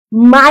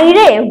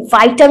মাইরে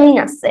vitamin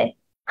আছে.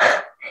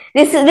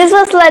 This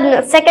was like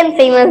the second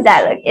famous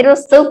dialogue. It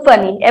was so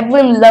funny.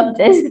 Everyone loved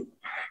it.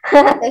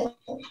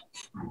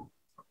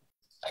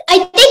 I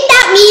think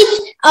that means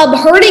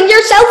hurting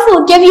yourself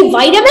will give you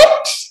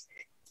vitamins.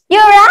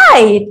 You're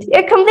right.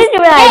 You're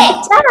completely right.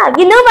 Yeah,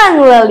 you know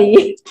Bengali.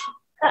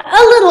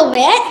 A little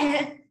bit.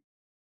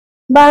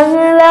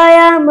 বাংলায়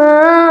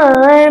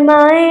আমার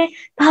মায়ের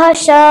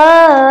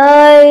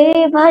ভাষায়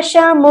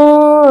ভাষা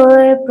মোর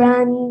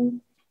প্রাণ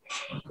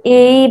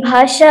এই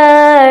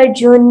ভাষার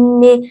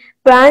জন্যে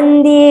প্রাণ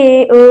দিয়ে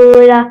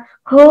ওরা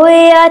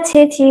হয়ে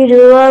আছে চির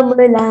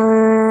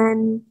অম্লান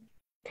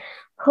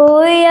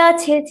হয়ে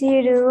আছে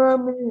চির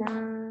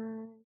অম্লান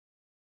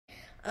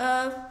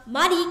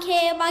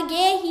মারিখে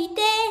মাগে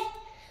হিতে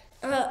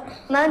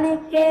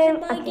মানিকে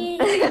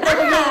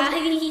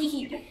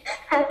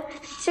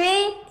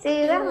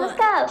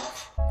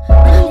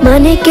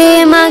Manike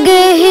mage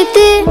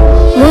hite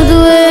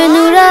mudue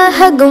nura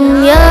hagum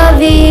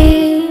yavi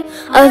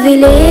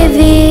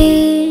avilevi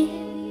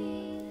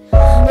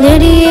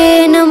neriye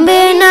nambe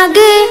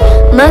nage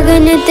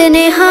maganite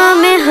neha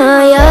me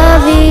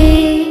hayavi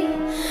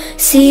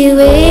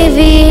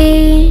siwevi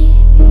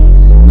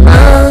ma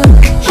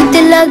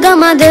hite laga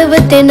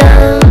madavtena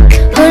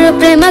hur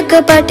premak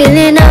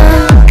patilena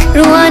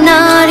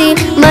ruanari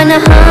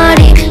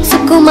manahari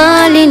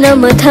sukumali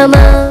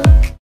namathama.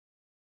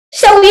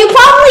 So you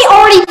probably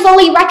already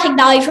fully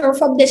recognize her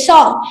from this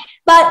song,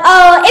 but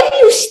if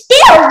you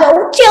still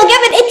don't, she'll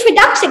give an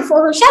introduction for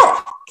herself.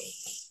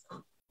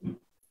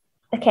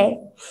 Okay.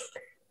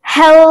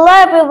 Hello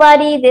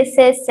everybody, this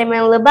is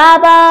Simrin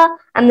Lubaba.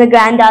 I'm the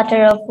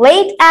granddaughter of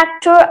late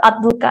actor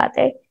Abdul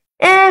Qadir.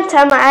 And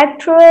I'm an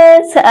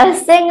actress, a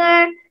singer,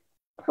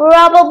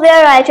 probably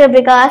a writer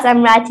because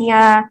I'm writing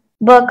a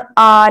book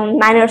on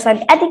manners and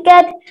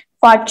etiquette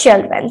for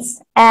children,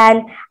 and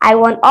I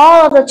want all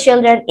of the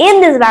children in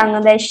this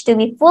Bangladesh to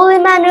be fully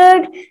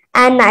mannered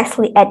and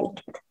nicely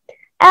etiquette.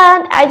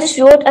 And I just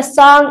wrote a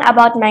song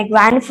about my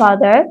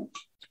grandfather.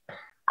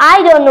 I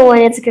don't know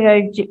when it's gonna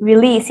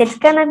release. It's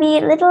gonna be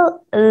a little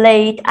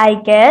late, I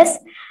guess.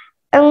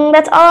 And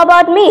that's all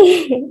about me.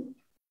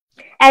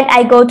 And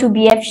I go to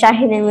BF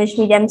Shahin English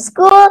Medium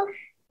School,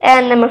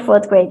 and I'm a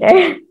 4th grader.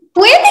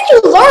 Where did you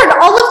learn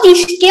all of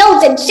these skills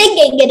in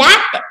singing and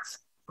acting?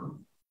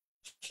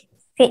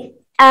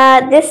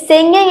 This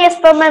singing is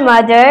from my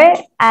mother.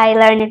 I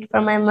learned it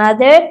from my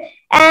mother.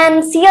 And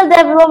skill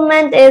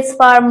development is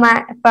from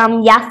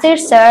Yasir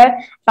sir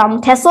from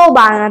Teso,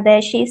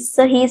 Bangladesh.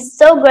 He's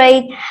so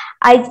great.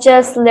 I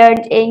just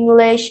learned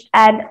English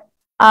and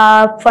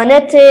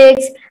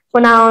phonetics,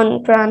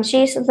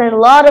 pronunciations, and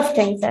a lot of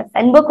things,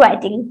 and book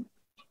writing.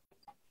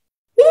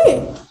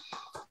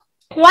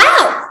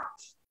 Wow.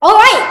 All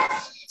right.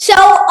 So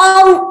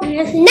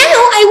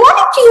now I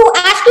wanted to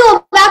ask you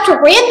about your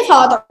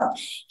grandfather.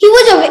 He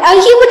was a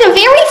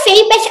very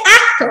famous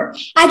actor.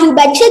 As you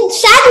mentioned,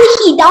 sadly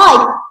he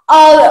died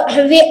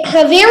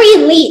very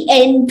late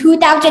in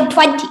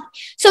 2020.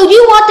 So do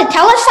you want to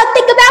tell us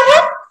something about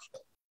him?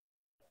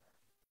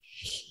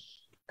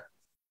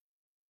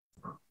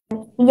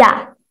 Yeah,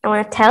 I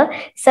want to tell.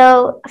 So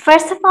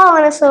first of all, I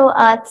want to show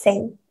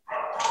thing.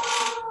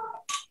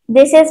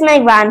 This is my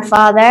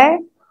grandfather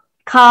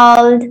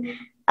called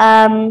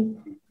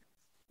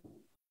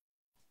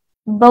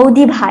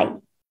Bodhi Bhai.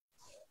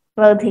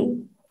 Bodhi.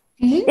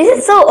 This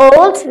is so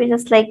old. We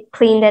just like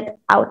cleaned it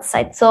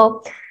outside.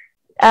 So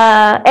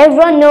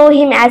everyone know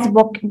him as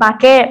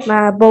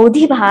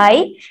Bodhi Bhai.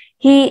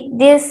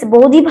 This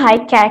Bodhi Bhai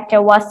character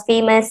was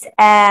famous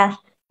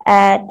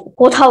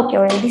Kothao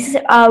Kore. This is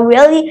a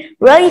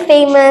really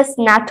famous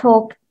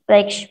natok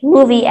like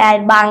movie at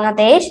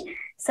Bangladesh.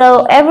 So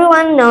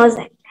everyone knows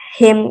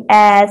him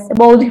as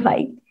Bodhi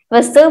Bhai.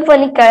 Was so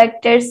funny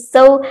character,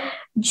 so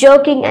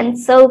joking and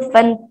so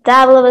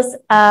fabulous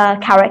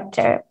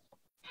character.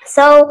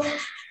 So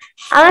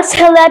I must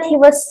tell that he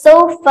was so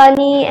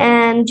funny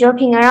and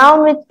joking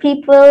around with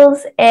people,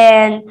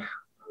 and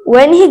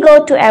when he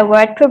go to a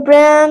word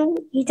program,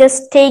 he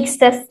just takes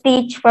the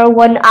speech for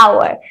 1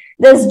 hour,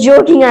 just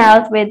joking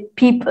around with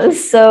people.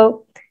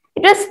 So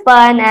it was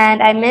fun and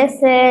I miss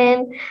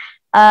him.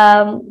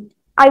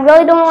 I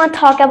really don't want to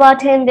talk about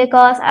him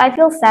because I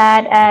feel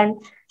sad and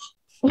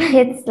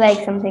it's like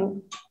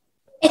something.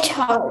 It's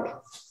hard.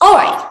 All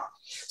right.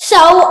 So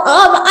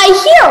I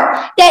hear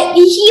that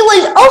he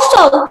would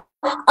also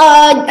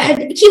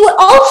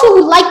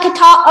like to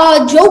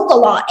joke a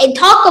lot and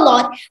talk a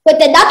lot with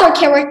another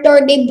character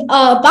named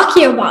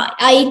Bakir Bhai.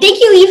 I think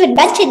you even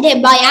mentioned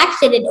him by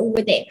accident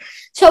over there.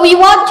 So you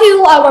want to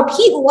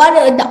repeat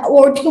 1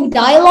 or 2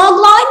 dialogue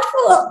lines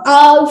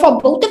from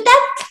both of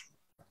them?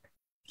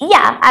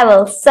 Yeah, I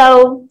will. So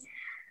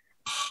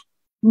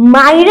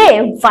মাইরে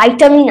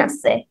vitamin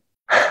আছে.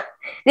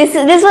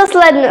 This was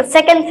like the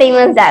second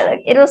famous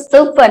dialogue. It was so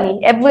funny.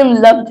 Everyone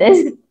loved it.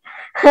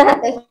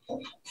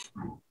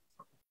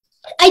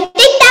 I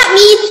think that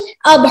means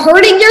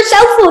hurting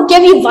yourself will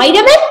give you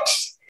vitamins.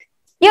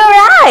 You're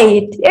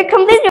right. You're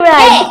completely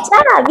right.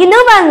 Yeah, you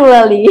know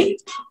Bengali.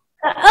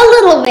 A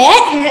little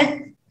bit.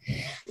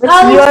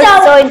 But you're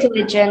so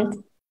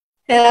intelligent.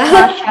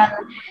 Mashallah.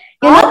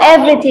 You know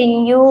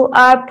everything. You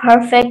are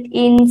perfect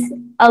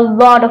in a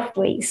lot of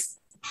ways.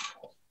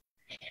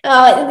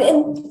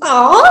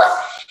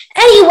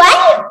 Anyway,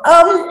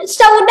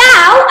 so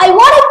now I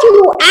wanted to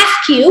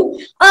ask you,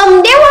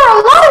 there were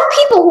a lot of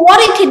people who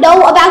wanted to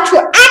know about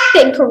your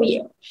acting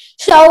career.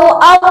 So,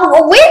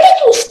 where did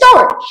you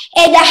start,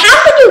 and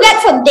how did you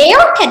get from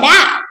there to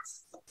now?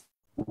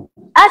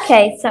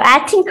 Okay, so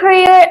acting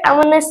career, I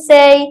want to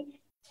say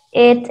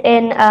it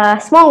in a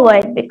small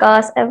word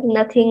because I have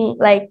nothing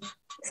like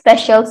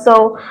special.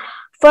 So,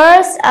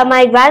 first,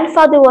 my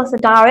grandfather was the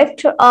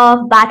director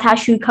of Bata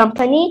Shoe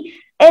Company.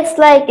 It's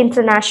like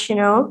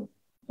international,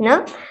 you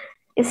know.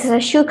 It's a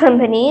shoe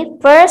company.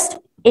 First,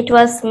 it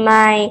was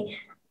my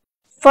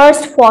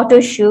first photo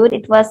shoot.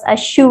 It was a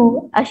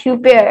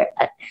pair,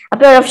 a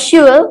pair of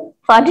shoe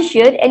photo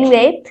shoot.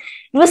 Anyway,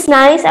 it was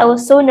nice. I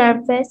was so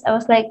nervous. I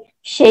was like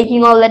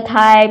shaking all the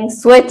time,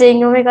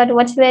 sweating. Oh my God,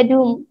 what should I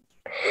do?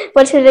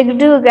 What should I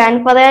do,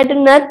 grandfather? I do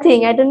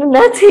nothing. I don't know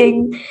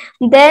nothing.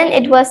 Then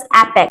it was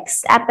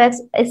Apex.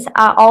 Apex is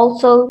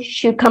also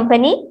shoe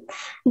company.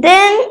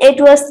 Then it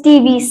was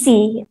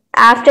TVC.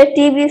 After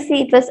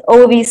TVC, it was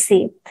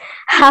OVC.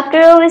 After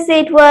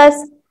OVC, it was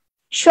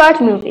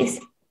short movies.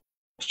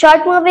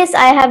 Short movies,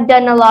 I have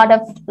done a lot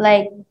of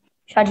like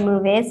short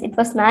movies. It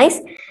was nice.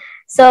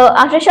 So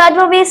after short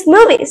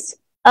movies.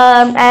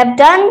 I have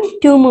done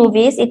 2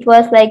 movies. It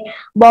was like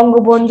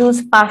Bongo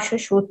Bondhu's Pasho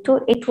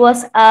Shutu. It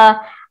was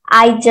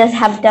I just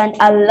have done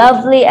a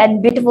lovely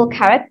and beautiful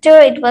character.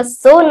 It was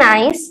so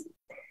nice.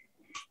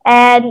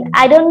 And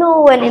I don't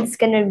know when it's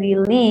gonna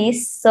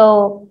release.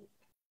 So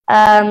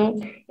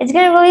it's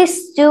gonna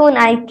release soon,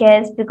 I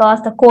guess,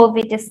 because the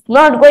COVID is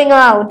not going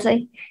out.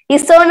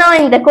 It's so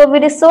annoying. The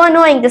COVID is so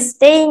annoying. Just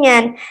staying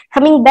and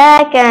coming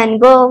back and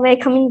go away,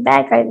 coming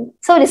back. And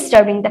so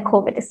disturbing. The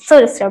COVID is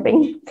so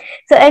disturbing.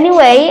 So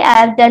anyway,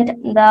 I've done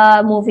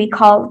the movie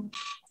called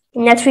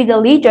Natri the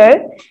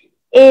Leader.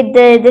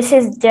 This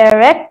is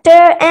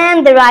director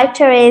and the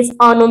writer is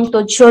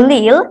Ananto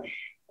Jalil.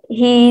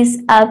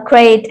 He's a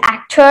great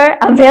actor,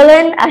 a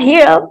villain, a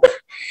hero.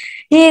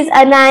 He's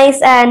a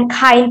nice and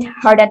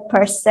kind-hearted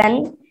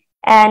person.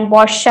 And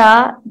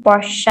Borsha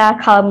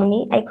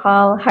Kalamuni, I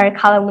call her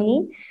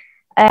Kalamuni.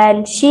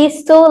 And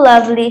she's so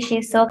lovely.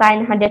 She's so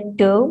kind-hearted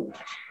too.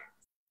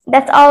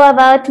 That's all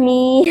about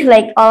me,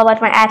 like all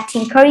about my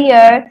acting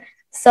career.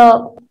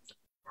 So,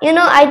 you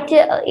know,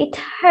 it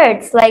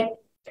hurts. Like,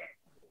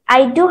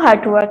 I do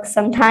hard work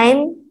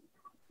sometimes.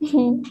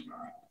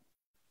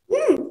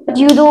 But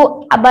you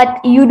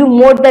do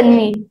more than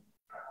me.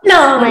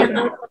 No.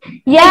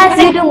 Yes,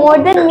 you do more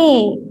than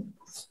me.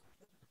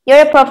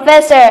 You're a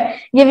professor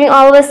giving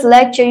always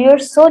lecture. You're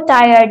so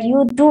tired.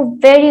 You do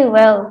very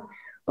well.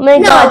 Oh my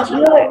God,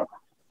 you're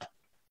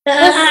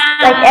just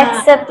like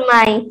accept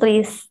mine,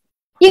 please.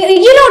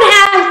 You don't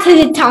have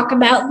to talk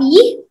about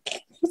me.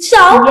 So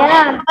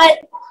yeah.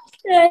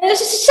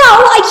 So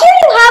I hear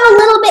you have a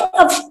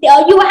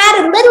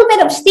little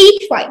bit of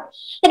stage fright,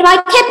 and my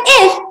tip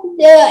is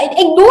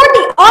ignore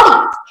the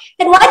audience.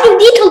 And when you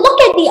need to look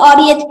at the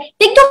audience,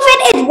 think of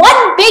it as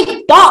one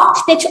big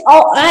box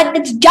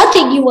that's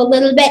judging you a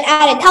little bit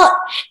at a time.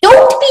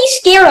 Don't be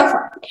scared of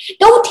her.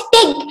 Don't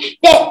think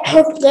that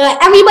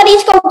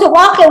everybody's going to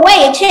walk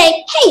away and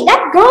say, "Hey,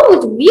 that girl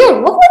was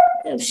weird. What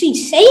was she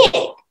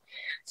saying?"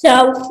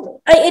 So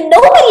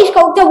nobody's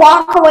going to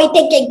walk away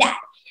thinking that.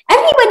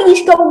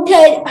 Everybody's going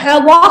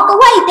to walk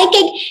away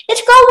thinking,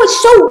 this girl was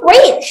so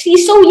great,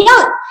 she's so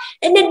young.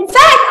 And in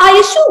fact, I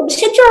assume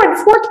since you're in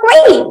 4th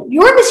grade,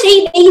 you're the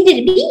same age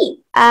as me.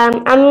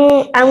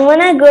 I'm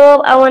gonna grow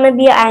up, I wanna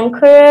be an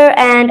anchor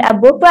and a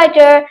book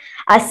writer,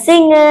 a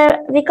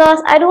singer,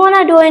 because I don't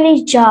wanna do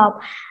any job.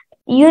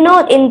 You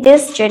know, in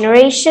this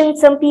generation,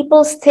 some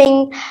people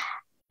think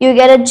you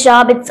get a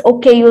job, it's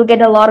okay, you'll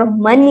get a lot of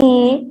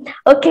money.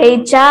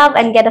 Okay, job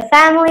and get a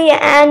family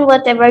and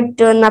whatever,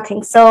 do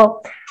nothing.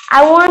 So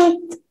I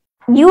want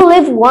you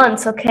live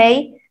once,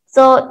 okay?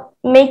 So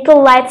make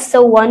your life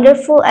so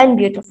wonderful and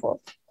beautiful.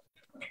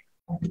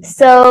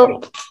 So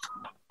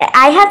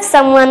I have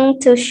someone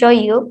to show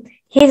you.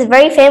 He's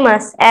very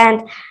famous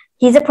and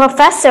he's a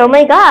professor. Oh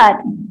my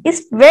God,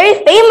 he's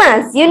very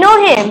famous. You know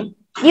him.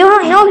 You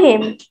don't know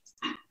him.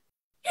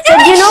 So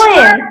do you know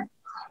him?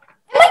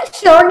 I'm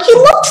sure he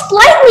looks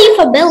slightly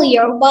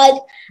familiar, but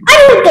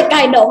I don't think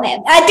I know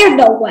him. There's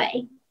no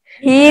way.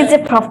 He's a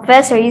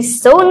professor.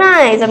 He's so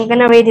nice. I'm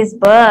gonna read his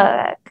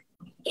book.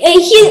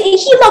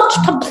 He looks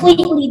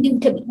completely new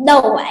to me.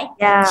 No way.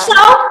 Yeah. So,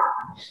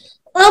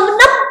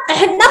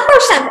 number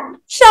 7.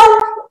 So,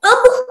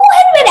 who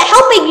has been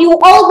helping you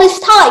all this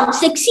time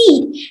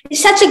succeed as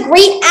such a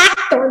great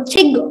actor and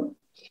singer?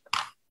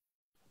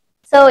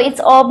 So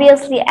it's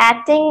obviously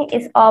acting.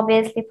 It's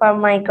obviously for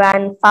my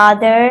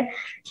grandfather.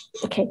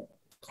 Okay.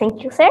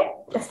 Thank you, sir.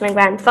 That's my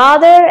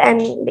grandfather and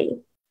me.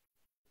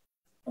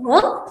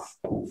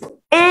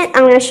 And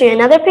I'm going to show you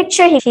another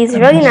picture. He's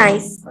really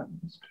nice.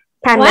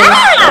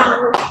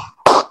 Wow!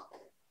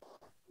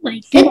 My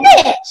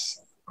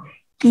goodness!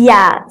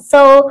 Yeah,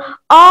 so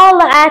all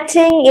the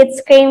acting,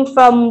 it came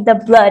from the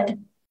blood.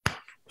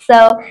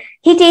 So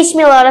he teach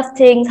me a lot of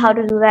things, how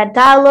to do that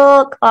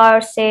dialogue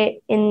or say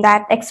in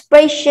that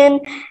expression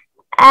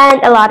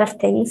and a lot of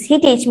things. He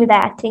teach me the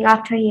acting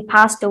after he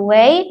passed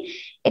away.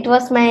 It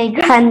was my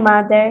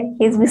grandmother.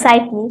 He's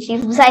beside me.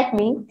 She's beside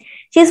me.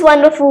 She's a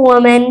wonderful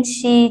woman.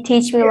 She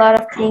teach me a lot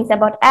of things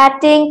about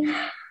acting.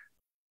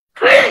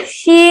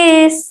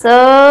 She is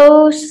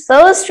so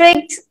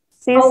strict.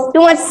 She's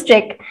too much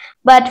strict.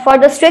 But for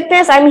the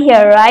strictness, I'm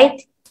here,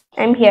 right?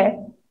 I'm here.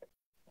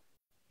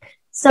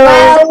 So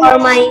for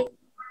my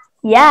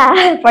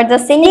for the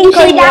singing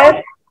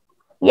career,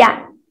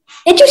 yeah.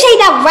 Did you say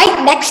that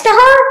right next to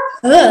her?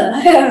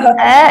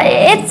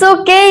 It's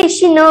okay.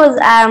 She knows.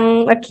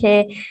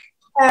 Okay.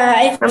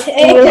 It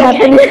will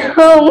happen at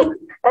home.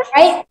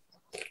 Right.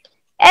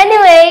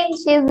 Anyway,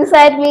 she's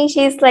beside me.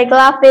 She's like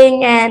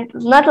laughing and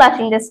not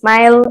laughing, just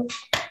smile.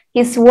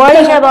 He's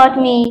worrying about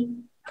me.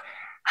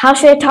 How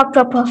should I talk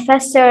to a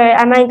professor?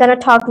 Am I gonna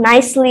talk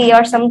nicely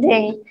or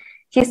something?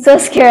 She's so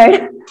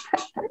scared.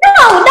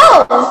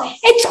 No,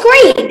 it's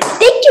great.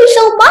 Thank you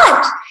so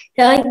much.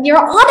 You're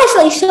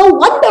honestly so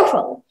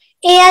wonderful.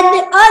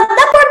 And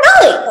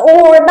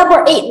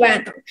number 8,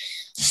 rather.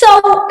 So,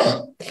 what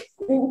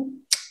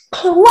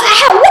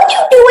do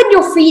you do in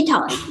your free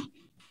time?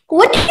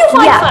 What do you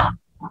find fun?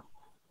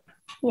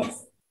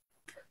 Yes.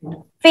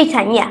 Free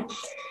time, yeah.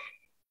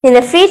 In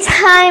the free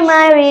time,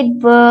 I read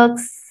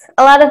books.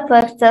 A lot of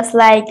books, just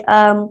like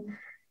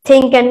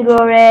Think and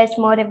Grow Rich,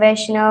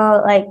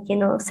 motivational, like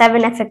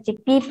 7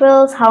 Effective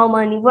Peoples, How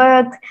Money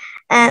Works,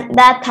 and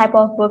that type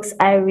of books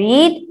I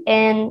read.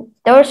 And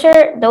those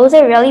are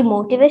really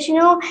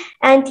motivational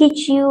and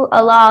teach you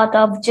a lot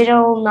of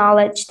general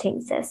knowledge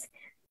things.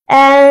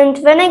 And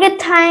when I get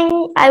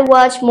time, I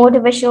watch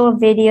motivational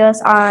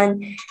videos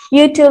on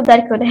YouTube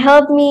that could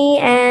help me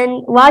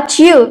and watch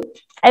you.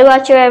 I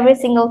watch your every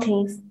single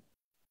thing.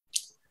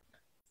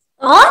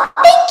 Oh,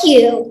 thank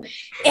you.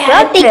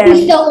 Yeah, thank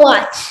you so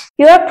much.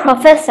 You're a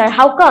professor.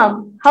 How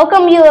come? How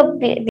come you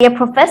be a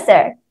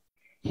professor?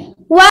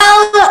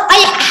 Well,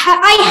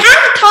 I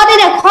have taught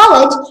at a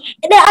college,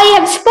 and I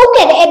have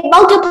spoken at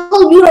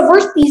multiple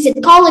universities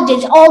and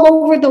colleges all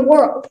over the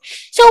world.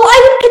 So I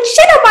would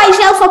consider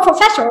myself a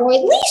professor, or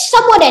at least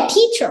somewhat a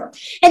teacher.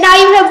 And I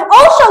have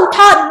also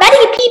taught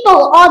many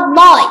people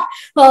online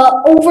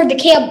over the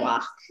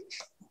camera.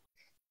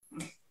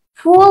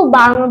 Full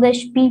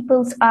Bangladesh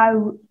peoples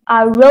are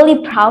really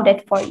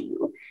proud for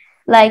you.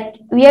 Like,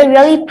 we are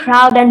really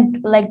proud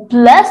and like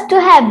blessed to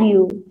have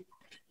you.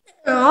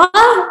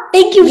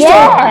 Thank you so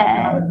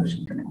much.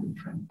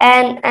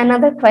 And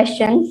another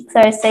question,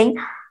 sir, saying,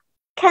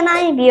 can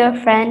I be your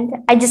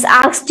friend? I just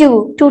asked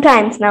you 2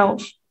 times now.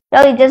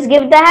 So you just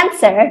give the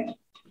answer.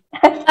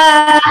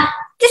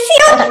 This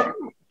feels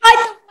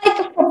like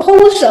a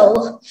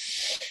proposal.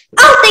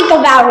 I'll think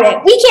about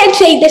it. We can't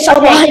say this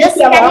on just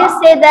can you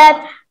say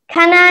that?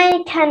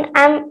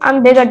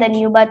 I'm bigger than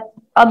you, but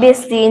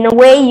obviously in a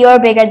way you're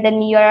bigger than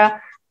me.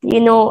 You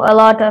know a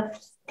lot of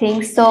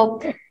things. So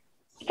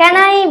can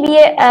I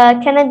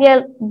be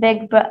a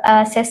big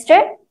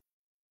sister?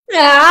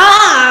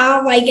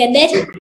 Oh my goodness.